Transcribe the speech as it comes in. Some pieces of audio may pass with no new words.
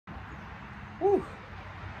Whew.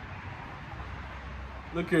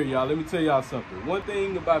 Look here, y'all. Let me tell y'all something. One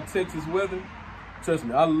thing about Texas weather, trust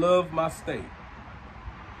me, I love my state.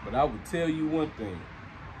 But I would tell you one thing.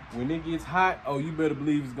 When it gets hot, oh, you better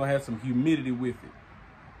believe it's going to have some humidity with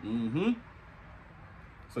it.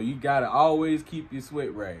 So you got to always keep your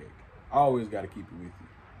sweat rag. Always got to keep it with you.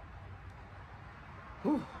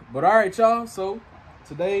 Whew. But all right, y'all. So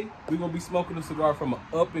today we're going to be smoking a cigar from an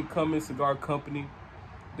up-and-coming cigar company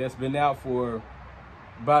that's been out for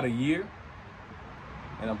about a year.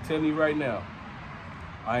 And I'm telling you right now,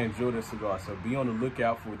 I enjoy this cigar. So be on the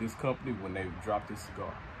lookout for this company when they drop this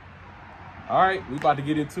cigar. All right, we about to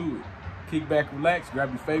get into it. Kick back, relax, grab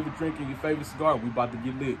your favorite drink and your favorite cigar. We about to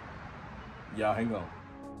get lit. Y'all hang on.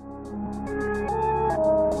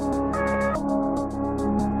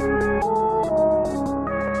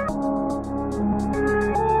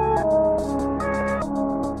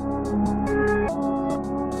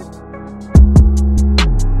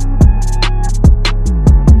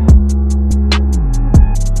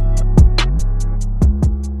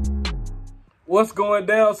 What's going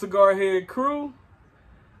down, Cigar Head crew?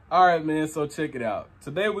 All right, man, so check it out.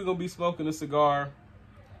 Today we're going to be smoking a cigar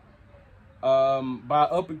by an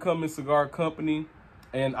up-and-coming cigar company,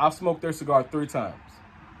 and I've smoked their cigar 3 times.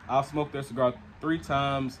 I've smoked their cigar 3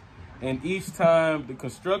 times, and each time the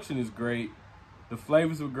construction is great, the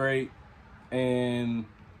flavors were great, and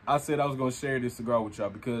I said I was going to share this cigar with y'all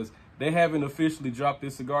because they haven't officially dropped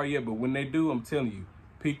this cigar yet, but when they do, I'm telling you,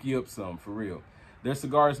 pick you up some, for real. Their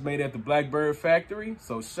cigar is made at the Blackbird factory,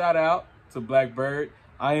 so shout out to Blackbird.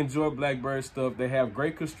 I enjoy Blackbird stuff. They have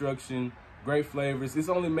great construction, great flavors. It's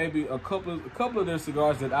only maybe a couple of their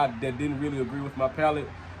cigars that didn't really agree with my palate,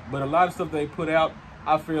 but a lot of stuff they put out,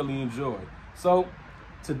 I fairly enjoy. So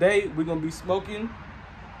today we're gonna be smoking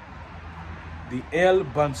the El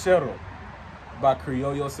Bonchero by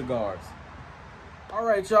CRIOLLO Cigars. All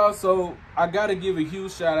right, y'all. So I gotta give a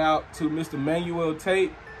huge shout out to Mr. Manuel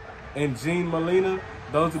Tate and Gene Molina.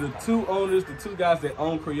 Those are the 2 owners, the 2 guys that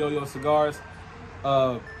own CRIOLLO Cigars.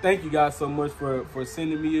 Thank you guys so much for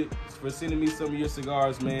sending me some of your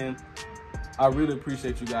cigars, man. I really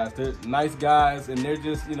appreciate you guys. They're nice guys, and they're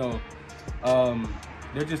just, you know,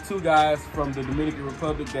 they're just 2 guys from the Dominican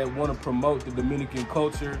Republic that want to promote the Dominican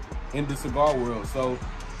culture in the cigar world. So,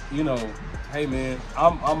 you know, hey man,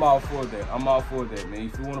 I'm all for that. I'm all for that,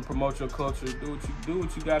 man. If you want to promote your culture, do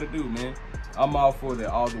what you got to do, man. I'm all for that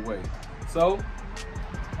all the way. So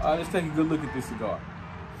let's take a good look at this cigar.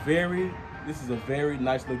 This is a very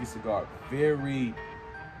nice looking cigar. Very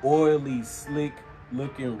oily, slick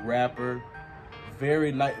looking wrapper.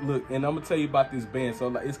 Very nice look. And I'm gonna tell you about this band.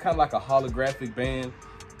 So it's kind of like a holographic band.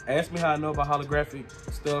 Ask me how I know about holographic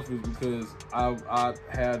stuff is because I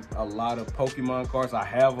had a lot of Pokemon cards. I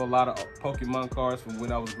have a lot of Pokemon cards from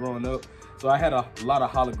when I was growing up. So I had a lot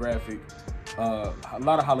of holographic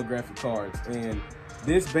cards. And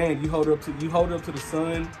this band, you hold up to the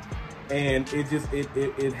sun, and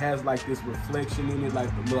it has like this reflection in it, like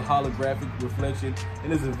a little holographic reflection.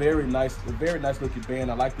 And it's a very nice looking band.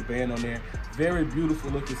 I like the band on there. Very beautiful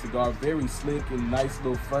looking cigar. Very slick and nice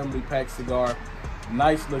little firmly packed cigar.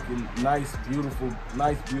 Nice looking, nice beautiful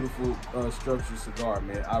structured cigar,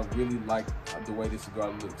 man. I really like the way this cigar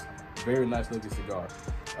looks. Very nice looking cigar.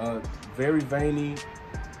 Very veiny,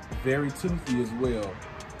 very toothy as well.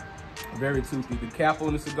 Very toothy. The cap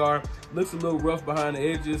on the cigar looks a little rough behind the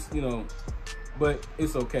edges, you know, but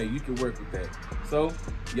it's okay. You can work with that. So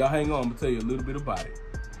y'all hang on. I'm gonna tell you a little bit about it.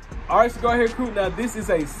 All right, Cigar Head crew. Now this is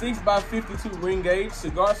a 6x52 ring gauge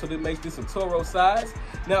cigar, so that makes this a Toro size.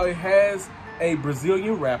 Now it has a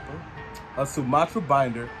Brazilian wrapper, a Sumatra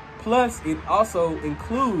binder, plus it also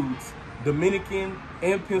includes Dominican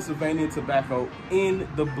and Pennsylvanian tobacco in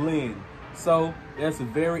the blend. So that's a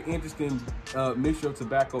very interesting mixture of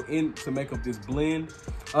tobacco to make up this blend.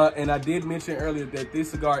 And I did mention earlier that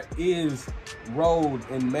this cigar is rolled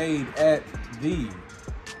and made at the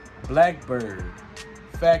Blackbird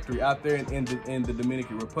factory out there in the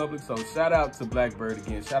Dominican Republic. So shout out to Blackbird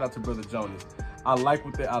again. Shout out to Brother Jonas. I like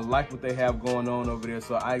what they have going on over there.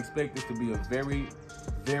 So I expect this to be a very,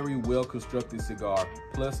 very well constructed cigar,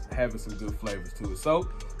 plus having some good flavors to it. So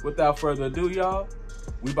without further ado, y'all,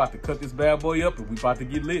 we about to cut this bad boy up and we about to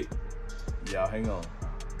get lit. Y'all hang on.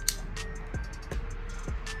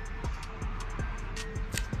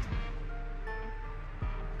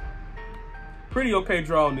 Pretty okay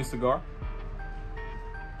draw on this cigar.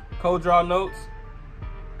 Cold draw notes.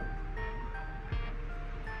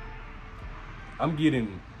 I'm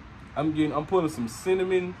pulling some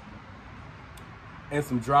cinnamon and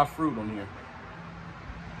some dry fruit on here.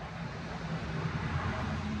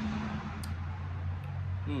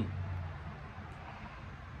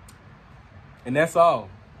 And that's all.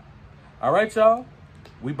 All right, y'all.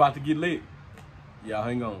 We about to get lit. Y'all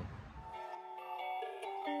hang on.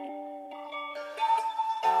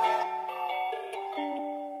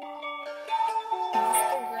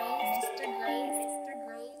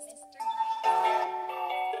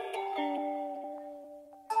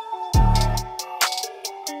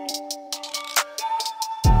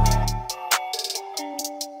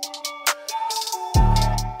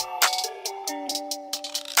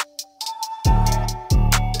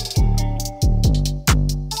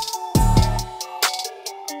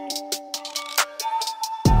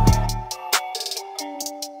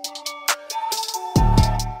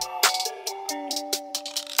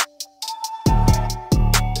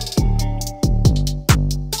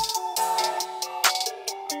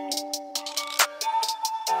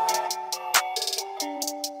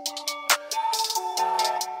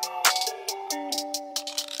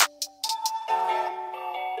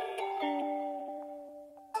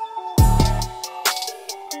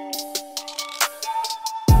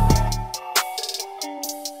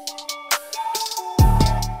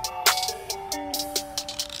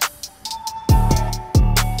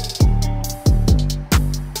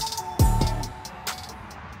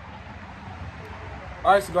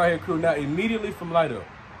 All right, Cigar Head crew, now immediately from light up.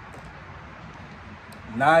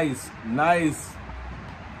 Nice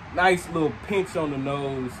little pinch on the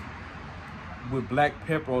nose with black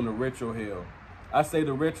pepper on the retrohale. I say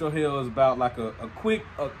the retrohale is about like a quick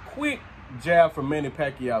jab from Manny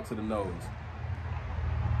Pacquiao to the nose.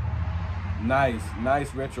 Nice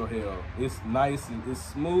retrohale. It's nice and it's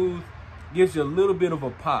smooth. Gives you a little bit of a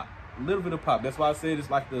pop. That's why I said it's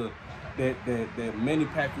like that Manny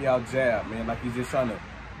Pacquiao jab, man. Like he's just trying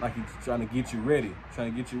to get you ready,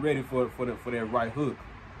 for that right hook,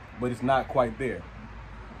 but it's not quite there.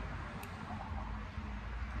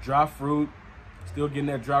 Dry fruit, still getting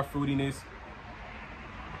that dry fruitiness.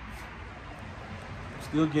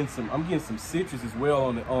 I'm getting some citrus as well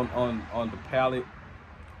on the palate,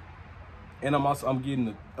 and I'm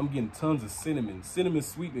getting tons of cinnamon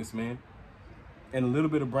sweetness, man, and a little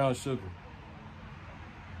bit of brown sugar.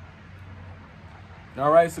 All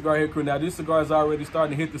right, Cigar Head crew. Now this cigar is already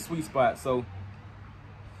starting to hit the sweet spot, so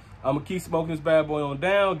I'm gonna keep smoking this bad boy on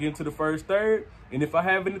down, get into the first third, and if I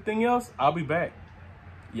have anything else, I'll be back.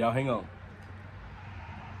 Y'all hang on.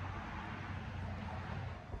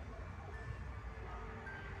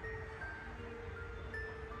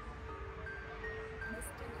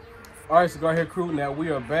 All right, Cigar Head crew. Now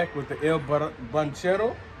we are back with the El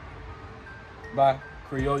Bonchero by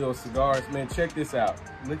CRIOLLO Cigars. Man, check this out.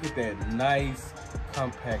 Look at that nice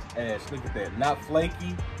compact ash. Look at that. Not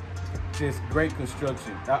flaky, just great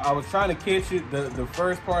construction. I was trying to catch it the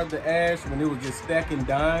first part of the ash when it was just stacking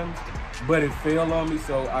dimes, but it fell on me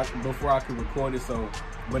before I could record it.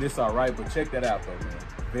 But it's all right. But check that out though, man.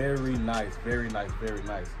 Very nice.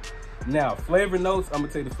 Now, flavor notes. I'm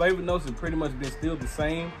gonna tell you the flavor notes have pretty much been still the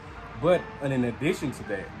same, but in addition to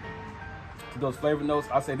that, to those flavor notes,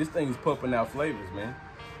 I say this thing is pumping out flavors, man.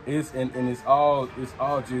 It's all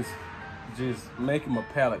just making my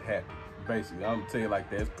palate happy. Basically, I'm gonna tell you like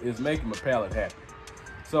that. It's making my palate happy.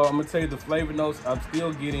 So I'm gonna tell you the flavor notes. I'm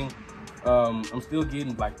still getting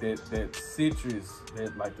like that citrus,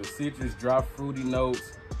 like the citrus dry fruity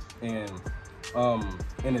notes, and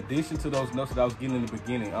in addition to those notes that I was getting in the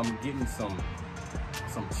beginning, I'm getting some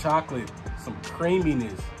chocolate, some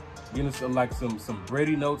creaminess, getting some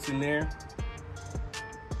bready notes in there.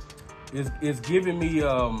 It's giving me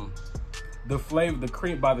the flavor, the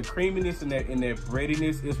creaminess and that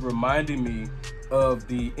breadiness is reminding me of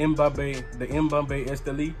the Mbambe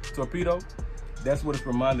Esteli Torpedo. That's what it's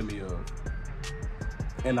reminding me of,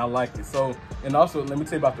 and I like it. So, and also let me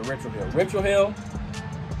tell you about the retrohale.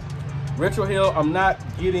 Retrohale, I'm not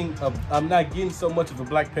getting so much of a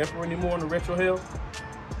black pepper anymore on the retrohale.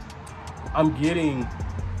 I'm getting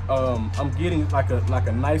like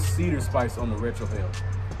a nice cedar spice on the retrohale.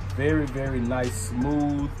 Very nice,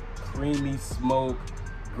 smooth, creamy smoke,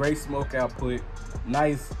 great smoke output,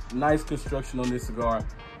 nice construction on this cigar.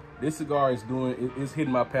 This cigar is it's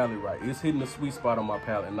hitting my palate right. It's hitting the sweet spot on my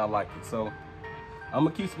palate, and I like it. So I'm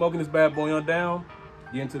gonna keep smoking this bad boy on down,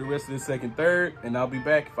 get into the rest of the second third, and I'll be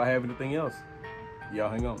back if I have anything else. Y'all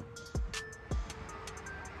hang on.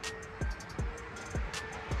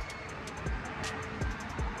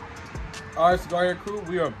 All right, Cigar Head crew,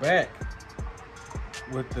 we are back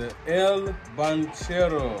with the El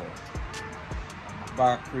Bonchero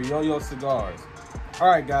by CRIOLLO Cigars. All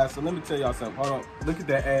right, guys, so let me tell y'all something. Hold on. Look at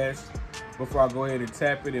that ash before I go ahead and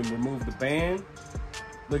tap it and remove the band.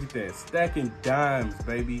 Look at that. Stacking dimes,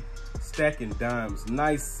 baby. Stacking dimes.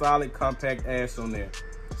 Nice, solid, compact ash on there.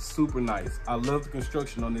 super nice. I love the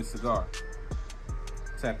construction on this cigar.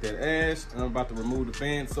 Tap that ash, and I'm about to remove the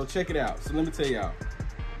band. So check it out. So let me tell y'all.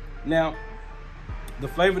 Now, the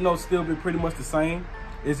flavor notes still be pretty much the same.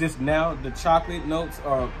 It's just now the chocolate notes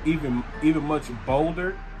are even much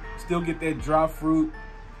bolder. Still get that dry fruit.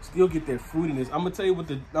 Still get that fruitiness. I'm gonna tell you what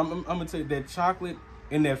I'm gonna tell you that chocolate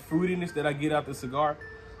and that fruitiness that I get out the cigar.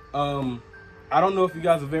 I don't know if you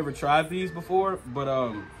guys have ever tried these before, but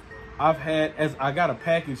I got a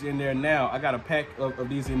package in there now. I got a pack of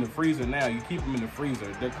these in the freezer now. You keep them in the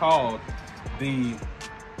freezer. They're called they're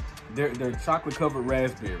chocolate covered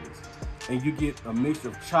raspberries. And you get a mixture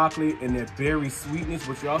of chocolate and that berry sweetness,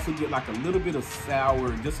 but you also get like a little bit of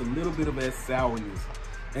sour, just a little bit of that sourness.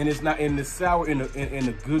 And it's not in the sour in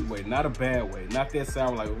a good way, not a bad way. Not that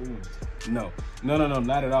sour like, ooh, no,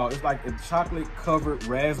 not at all. It's like a chocolate covered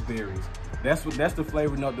raspberries. That's the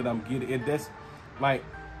flavor note that I'm getting. That's like,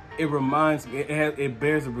 it reminds me, it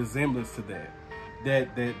bears a resemblance to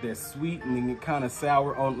that sweet and kind of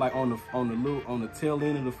sour on the tail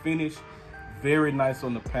end of the finish. Very nice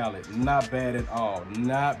on the palate. Not bad at all.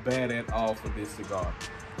 Not bad at all for this cigar.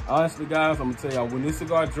 Honestly, guys, I'm gonna tell y'all, when this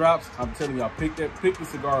cigar drops, I'm telling y'all, pick the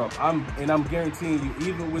cigar up. I'm guaranteeing you,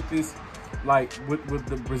 even with this, like with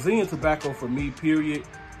the Brazilian tobacco, for me, period,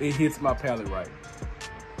 it hits my palate right.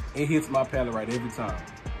 It hits my palate right every time.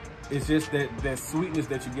 It's just that sweetness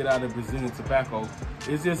that you get out of Brazilian tobacco.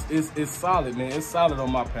 It's solid, man. It's solid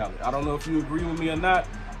on my palate. I don't know if you agree with me or not,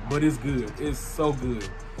 but it's good. It's so good.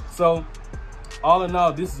 So, all in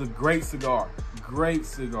all, this is a great cigar. Great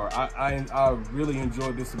cigar. I really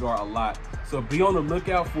enjoyed this cigar a lot. So be on the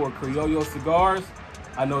lookout for Criollo Cigars.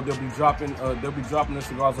 I know they'll be dropping their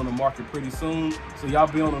cigars on the market pretty soon. So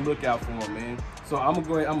y'all be on the lookout for them, man. So I'm gonna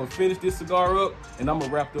go ahead, I'm gonna finish this cigar up, and I'm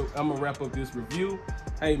gonna wrap up this review.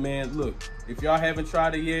 Hey man, look, if y'all haven't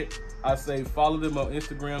tried it yet, I say follow them on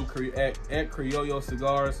Instagram at Criollo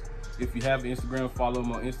Cigars. If you have Instagram, follow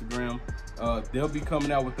them on Instagram. They'll be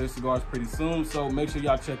coming out with their cigars pretty soon, so make sure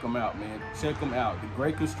y'all check them out, man. Check them out. The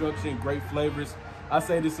great construction, great flavors. I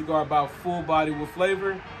say this cigar about full body with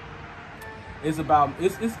flavor. It's about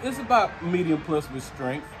medium plus with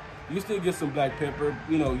strength. You still get some black pepper,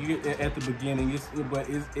 you know, you get at the beginning, but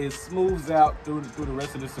it smooths out through the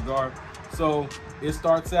rest of the cigar. So it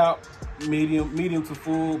starts out medium to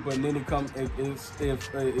full, but then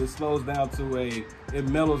it slows down it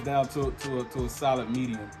mellows down to a solid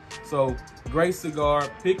medium. So great cigar.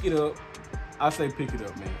 Pick it up. I say pick it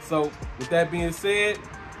up, man. So with that being said,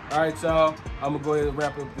 all right, y'all, I'm gonna go ahead and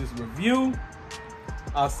wrap up this review.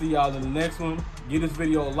 I'll see y'all in the next one. Give this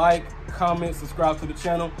video a like, comment, subscribe to the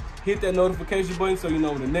channel, hit that notification button so you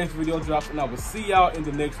know when the next video drops, and I will see y'all in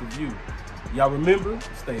the next review. Y'all remember,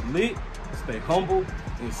 stay lit, stay humble,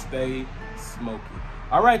 and stay smoky.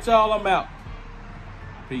 All right, y'all, I'm out.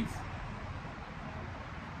 Peace.